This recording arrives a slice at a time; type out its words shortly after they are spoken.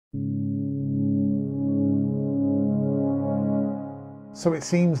So it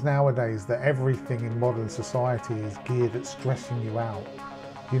seems nowadays that everything in modern society is geared at stressing you out.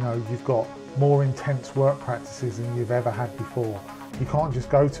 You know, you've got more intense work practices than you've ever had before. You can't just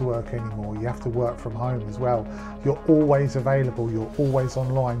go to work anymore, you have to work from home as well. You're always available, you're always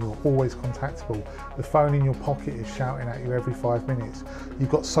online, you're always contactable. The phone in your pocket is shouting at you every 5 minutes. You've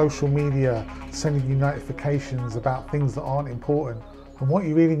got social media sending you notifications about things that aren't important. And what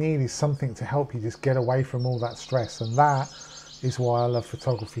you really need is something to help you just get away from all that stress. And that is why I love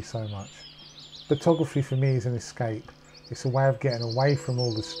photography so much. Photography for me is an escape. It's a way of getting away from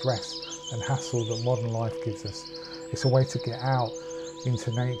all the stress and hassle that modern life gives us. It's a way to get out into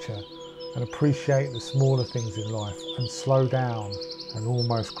nature and appreciate the smaller things in life and slow down and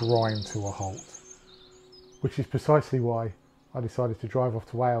almost grind to a halt. Which is precisely why I decided to drive off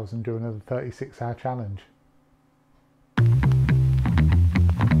to Wales and do another 36-hour challenge.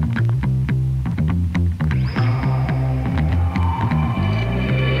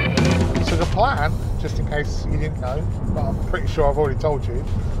 So the plan, just in case you didn't know, but I'm pretty sure I've already told you,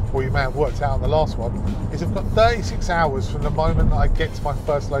 or you may have worked out on the last one, is I've got 36 hours from the moment that I get to my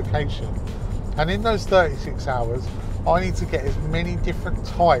first location. And in those 36 hours, I need to get as many different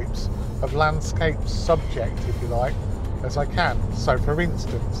types of landscape subject, if you like, as I can. So for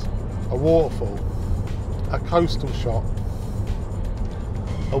instance, a waterfall, a coastal shot,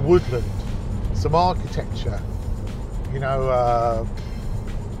 a woodland, some architecture, you know,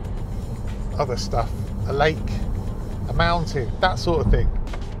 other stuff, a lake, a mountain, that sort of thing.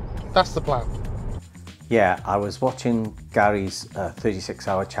 That's the plan. Yeah, I was watching Gary's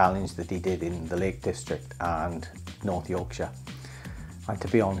 36-hour challenge that he did in the Lake District and North Yorkshire. And to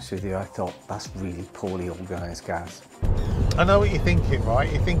be honest with you, I thought, that's really poorly organised, Gaz. I know what you're thinking,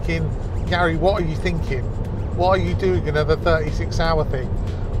 right? You're thinking, Gary, what are you thinking? Why are you doing another 36-hour thing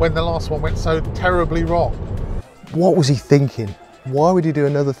when the last one went so terribly wrong? What was he thinking? Why would he do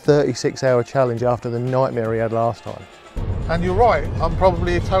another 36-hour challenge after the nightmare he had last time? And you're right, I'm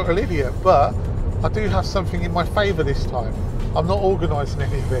probably a total idiot, but I do have something in my favour this time. I'm not organising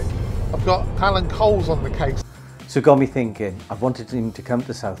any of it. I've got Alan Coles on the case. So it got me thinking, I've wanted him to come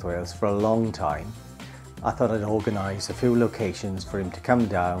to South Wales for a long time. I thought I'd organise a few locations for him to come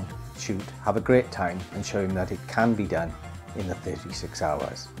down, shoot, have a great time and show him that it can be done in the 36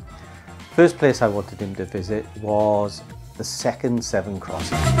 hours. First place I wanted him to visit was the second Severn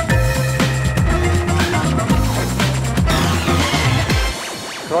Crossing.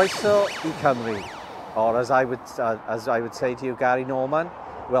 Croeso I Cymru, or as I would say to you, Gary Norman,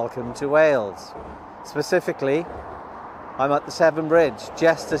 welcome to Wales. Specifically, I'm at the Severn Bridge,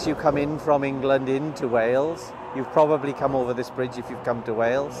 just as you come in from England into Wales. You've probably come over this bridge if you've come to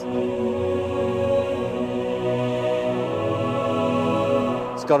Wales.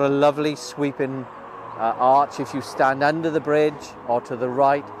 It's got a lovely sweeping arch if you stand under the bridge, or to the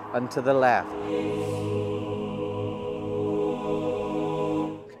right and to the left.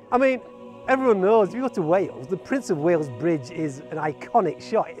 I mean, everyone knows if you go to Wales, the Prince of Wales Bridge is an iconic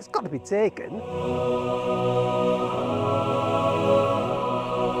shot. It's got to be taken.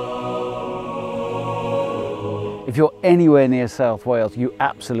 If you're anywhere near South Wales, you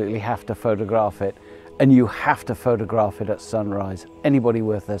absolutely have to photograph it, and you have to photograph it at sunrise. Anybody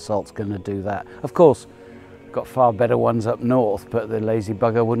worth their salt's going to do that. Of course, got far better ones up north, but the lazy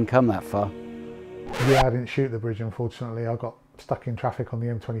bugger wouldn't come that far. Yeah, I didn't shoot the bridge, unfortunately. I got stuck in traffic on the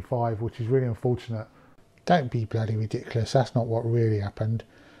M25, which is really unfortunate. Don't be bloody ridiculous, that's not what really happened.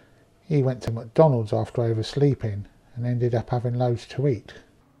 He went to McDonald's after oversleeping and ended up having loads to eat.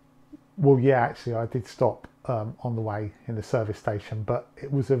 Well, yeah, actually I did stop on the way in the service station, but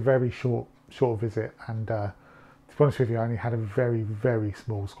it was a very short visit, and to be honest with you, I only had a very, very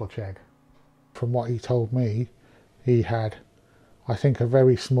small Scotch egg. From what he told me, he had, I think, a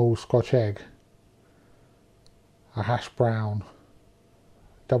very small Scotch egg, a hash brown,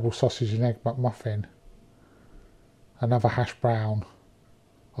 double sausage and egg McMuffin, another hash brown,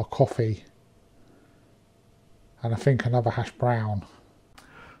 a coffee, and I think another hash brown.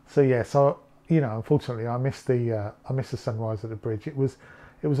 So yeah, so you know, unfortunately, I missed the sunrise at the bridge. It was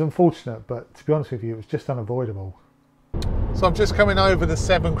unfortunate, but to be honest with you, it was just unavoidable. So I'm just coming over the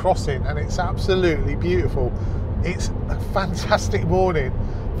Severn Crossing, and it's absolutely beautiful. It's a fantastic morning.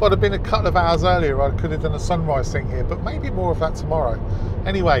 If I'd have been a couple of hours earlier, I could have done a sunrise thing here, but maybe more of that tomorrow.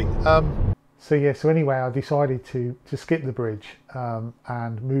 Anyway, so anyway, I decided to skip the bridge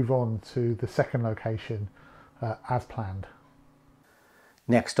and move on to the second location as planned.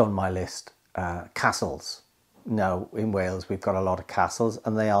 Next on my list, castles. Now, in Wales, we've got a lot of castles,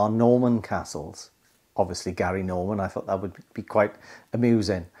 and they are Norman castles. Obviously, Gary Norman, I thought that would be quite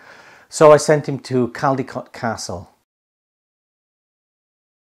amusing. So I sent him to Caldicot Castle.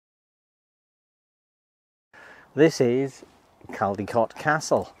 This is Caldicot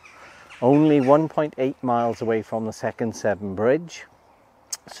Castle, only 1.8 miles away from the second Severn Bridge,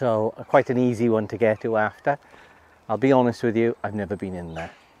 so quite an easy one to get to after. I'll be honest with you, I've never been in there.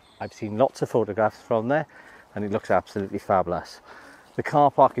 I've seen lots of photographs from there and it looks absolutely fabulous. The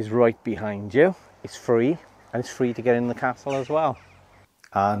car park is right behind you, it's free, and it's free to get in the castle as well.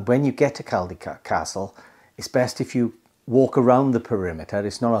 And when you get to Caldicot Castle, it's best if you walk around the perimeter.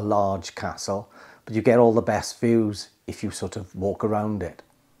 It's not a large castle, but you get all the best views if you sort of walk around it.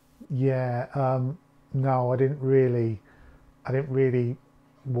 Yeah, no, I didn't really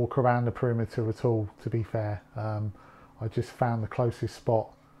walk around the perimeter at all, to be fair. I just found the closest spot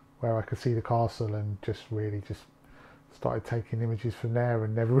where I could see the castle and just started taking images from there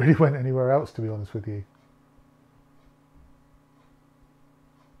and never really went anywhere else, to be honest with you.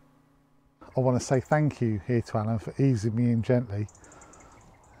 I want to say thank you here to Alan for easing me in gently,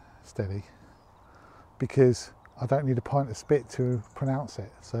 steady, because I don't need a pint of spit to pronounce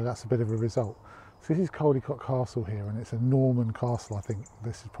it, so that's a bit of a result. So this is Caldicot Castle here, and it's a Norman castle. I think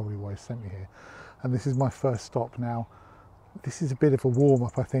this is probably why he sent me here. And this is my first stop now. This is a bit of a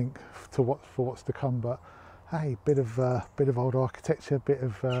warm-up, I think, for what's to come, but hey, bit of old architecture, bit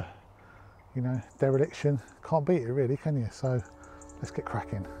of you know, dereliction. Can't beat it really, can you? So let's get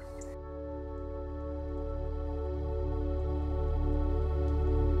cracking.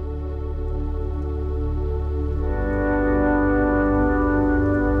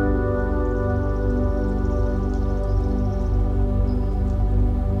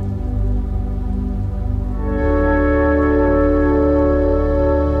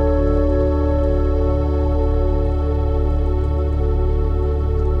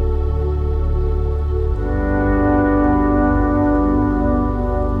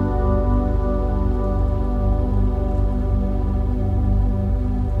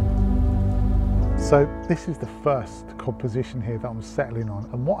 So this is the first composition here that I'm settling on,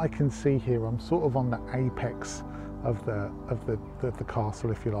 and what I can see here, I'm sort of on the apex of the castle,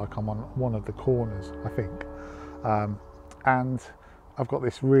 if you like. I'm on one of the corners, I think, and I've got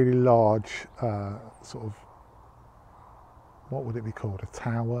this really large sort of, what would it be called, a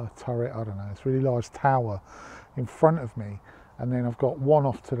tower, turret, I don't know, it's a really large tower in front of me, and then I've got one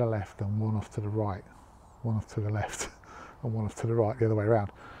off to the left and one off to the right, one off to the left and one off to the right, the other way around.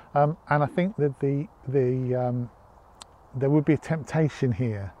 And I think that there would be a temptation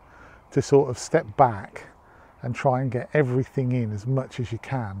here to sort of step back and try and get everything in as much as you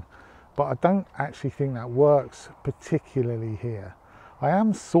can. But I don't actually think that works particularly here. I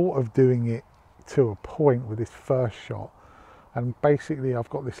am sort of doing it to a point with this first shot. And basically I've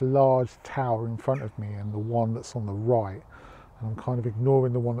got this large tower in front of me and the one that's on the right. And I'm kind of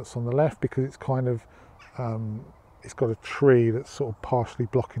ignoring the one that's on the left because it's kind of, it's got a tree that's sort of partially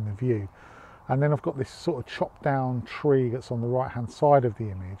blocking the view. And then I've got this sort of chopped down tree that's on the right hand side of the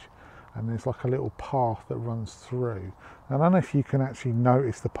image, and there's like a little path that runs through. And I don't know if you can actually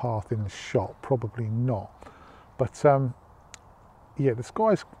notice the path in the shot, probably not. But yeah, the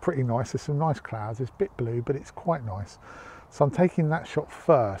sky's pretty nice, there's some nice clouds, it's a bit blue, but it's quite nice. So I'm taking that shot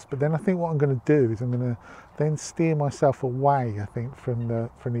first, but then I think what I'm going to do is I'm going to then steer myself away, I think, from the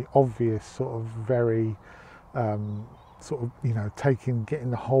obvious sort of very sort of, you know,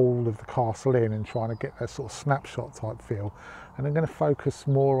 getting the whole of the castle in and trying to get that sort of snapshot type feel. And I'm going to focus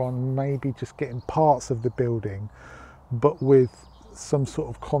more on maybe just getting parts of the building, but with some sort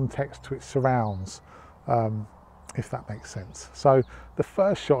of context to its surrounds, if that makes sense. So the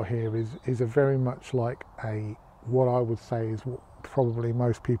first shot here is a very much like what I would say is what probably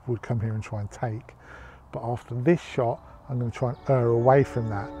most people would come here and try and take. But after this shot, I'm going to try and err away from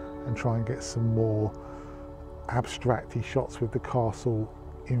that and try and get some more abstracty shots with the castle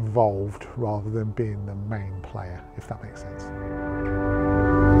involved rather than being the main player, if that makes sense.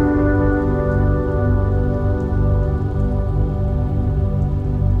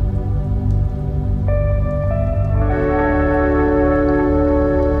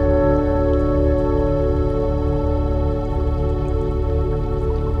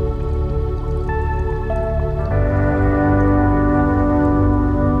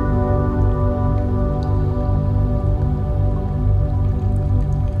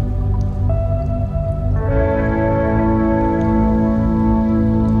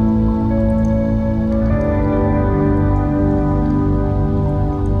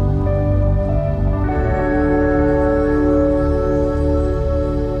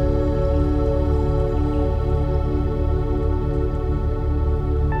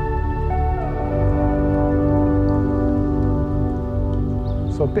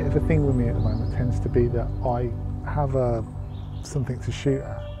 So a bit of a thing with me at the moment tends to be that I have something to shoot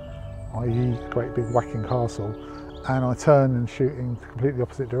at, i.e. a great big whacking castle, and I turn and shoot in the completely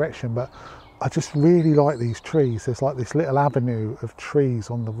opposite direction. But I just really like these trees. There's like this little avenue of trees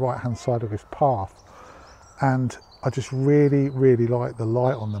on the right hand side of this path, and I just really like the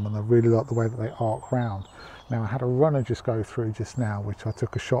light on them, and I really like the way that they arc round. Now I had a runner just go through just now, which I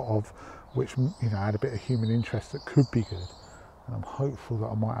took a shot of, which, you know, had a bit of human interest that could be good, and I'm hopeful that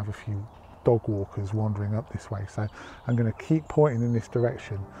I might have a few dog walkers wandering up this way. So I'm going to keep pointing in this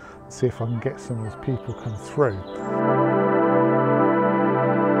direction and see if I can get some of those people come through.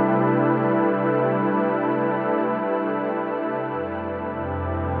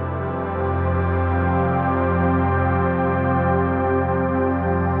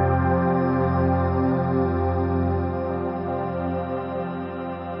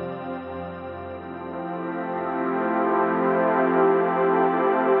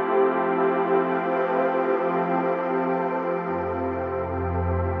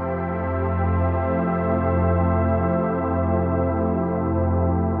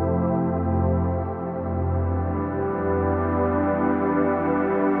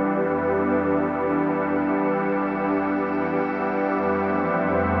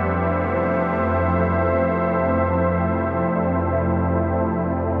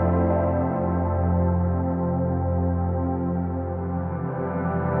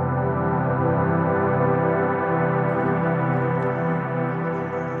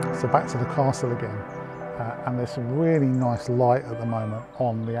 So back to the castle again, and there's some really nice light at the moment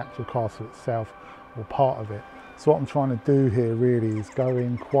on the actual castle itself, or part of it. So what I'm trying to do here really is go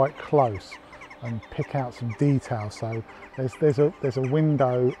in quite close and pick out some detail. So there's a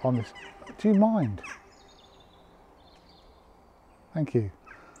window on this. Do you mind? Thank you.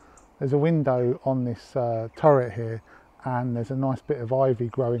 There's a window on this turret here, and there's a nice bit of ivy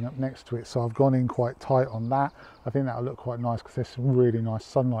growing up next to it, so I've gone in quite tight on that. I think that'll look quite nice because there's some really nice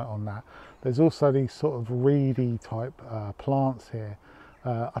sunlight on that. There's also these sort of reedy type plants here.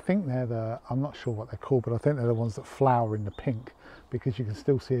 I think they're I'm not sure what they're called, but I think they're the ones that flower in the pink, because you can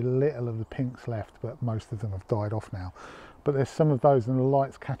still see a little of the pinks left, but most of them have died off now. But there's some of those, and the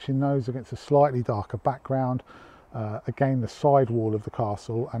light's catching those against a slightly darker background. Again, the side wall of the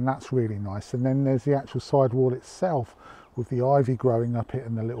castle, and that's really nice. And then there's the actual side wall itself with the ivy growing up it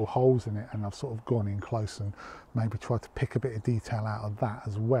and the little holes in it, and I've sort of gone in close and maybe tried to pick a bit of detail out of that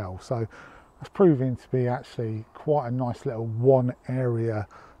as well. So it's proving to be actually quite a nice little one area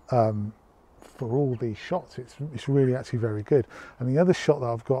for all these shots. It's really actually very good. And the other shot that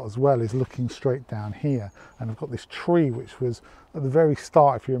I've got as well is looking straight down here, and I've got this tree which was at the very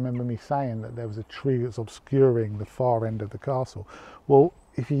start, if you remember me saying that there was a tree that's obscuring the far end of the castle. Well,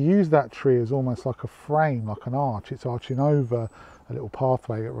 if you use that tree as almost like a frame, like an arch, it's arching over a little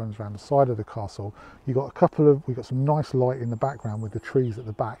pathway that runs around the side of the castle. We've got some nice light in the background with the trees at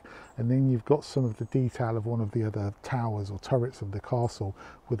the back, and then you've got some of the detail of one of the other towers or turrets of the castle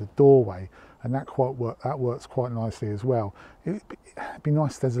with a doorway, and that works quite nicely as well. It'd be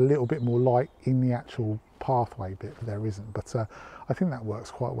nice if there's a little bit more light in the actual pathway bit, but there isn't. But I think that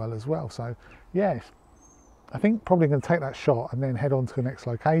works quite well as well. So yes, I think probably going to take that shot and then head on to the next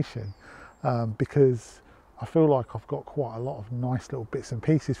location, because I feel like I've got quite a lot of nice little bits and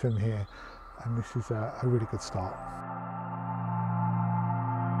pieces from here, and this is a really good start.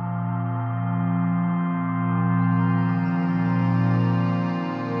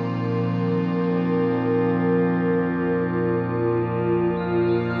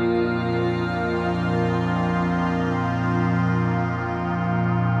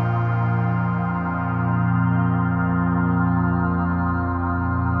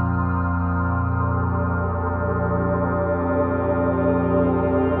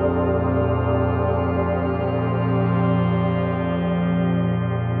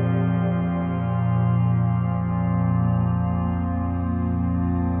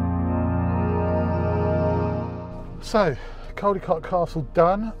 So, Caldicot Castle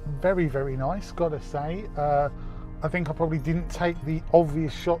done. Very, very nice, gotta say. I think I probably didn't take the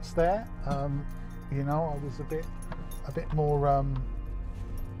obvious shots there. You know, I was a bit more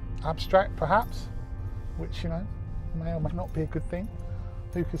abstract perhaps, which, you know, may or may not be a good thing,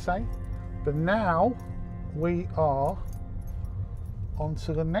 who could say. But now we are on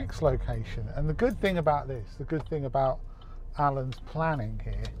to the next location. And the good thing about this, the good thing about Alan's planning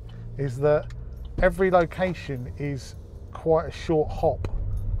here, is that every location is quite a short hop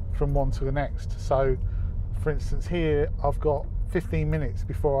from one to the next. So for instance here I've got 15 minutes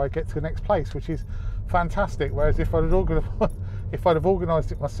before I get to the next place, which is fantastic. Whereas if I'd have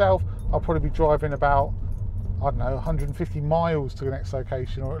organised it myself, I'll probably be driving about, I don't know, 150 miles to the next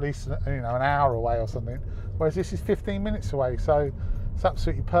location, or at least, you know, an hour away or something. Whereas this is 15 minutes away, so It's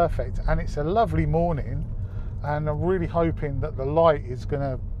absolutely perfect, and it's a lovely morning, and I'm really hoping that the light is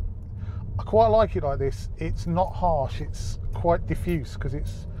gonna, I quite like it like this. It's not harsh, it's quite diffuse because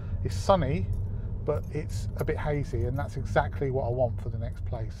it's sunny, but it's a bit hazy, and that's exactly what I want for the next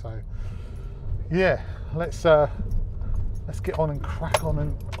place. So yeah, let's get on and crack on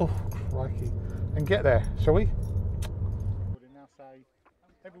and, oh crikey, and get there, shall we? Now say,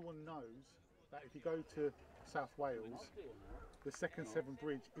 everyone knows that if you go to South Wales, the Second Severn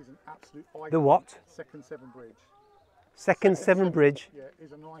Bridge is an absolute icon. The what? Second Severn Bridge. Second Severn Bridge. Yeah,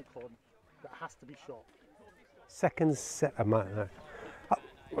 is an icon that has to be shot. Second Severn. No.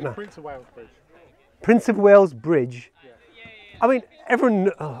 No. Prince of Wales Bridge. Prince of Wales Bridge. Yeah. I mean,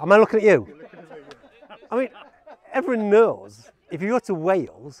 everyone. Oh, am I looking at you? I mean, everyone knows if you go to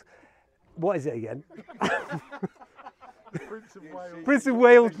Wales, what is it again? Prince of Wales. Prince of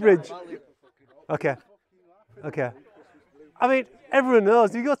Wales Bridge. Okay. Okay. I mean, everyone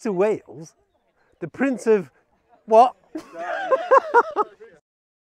knows if you go to Wales, the Prince of what?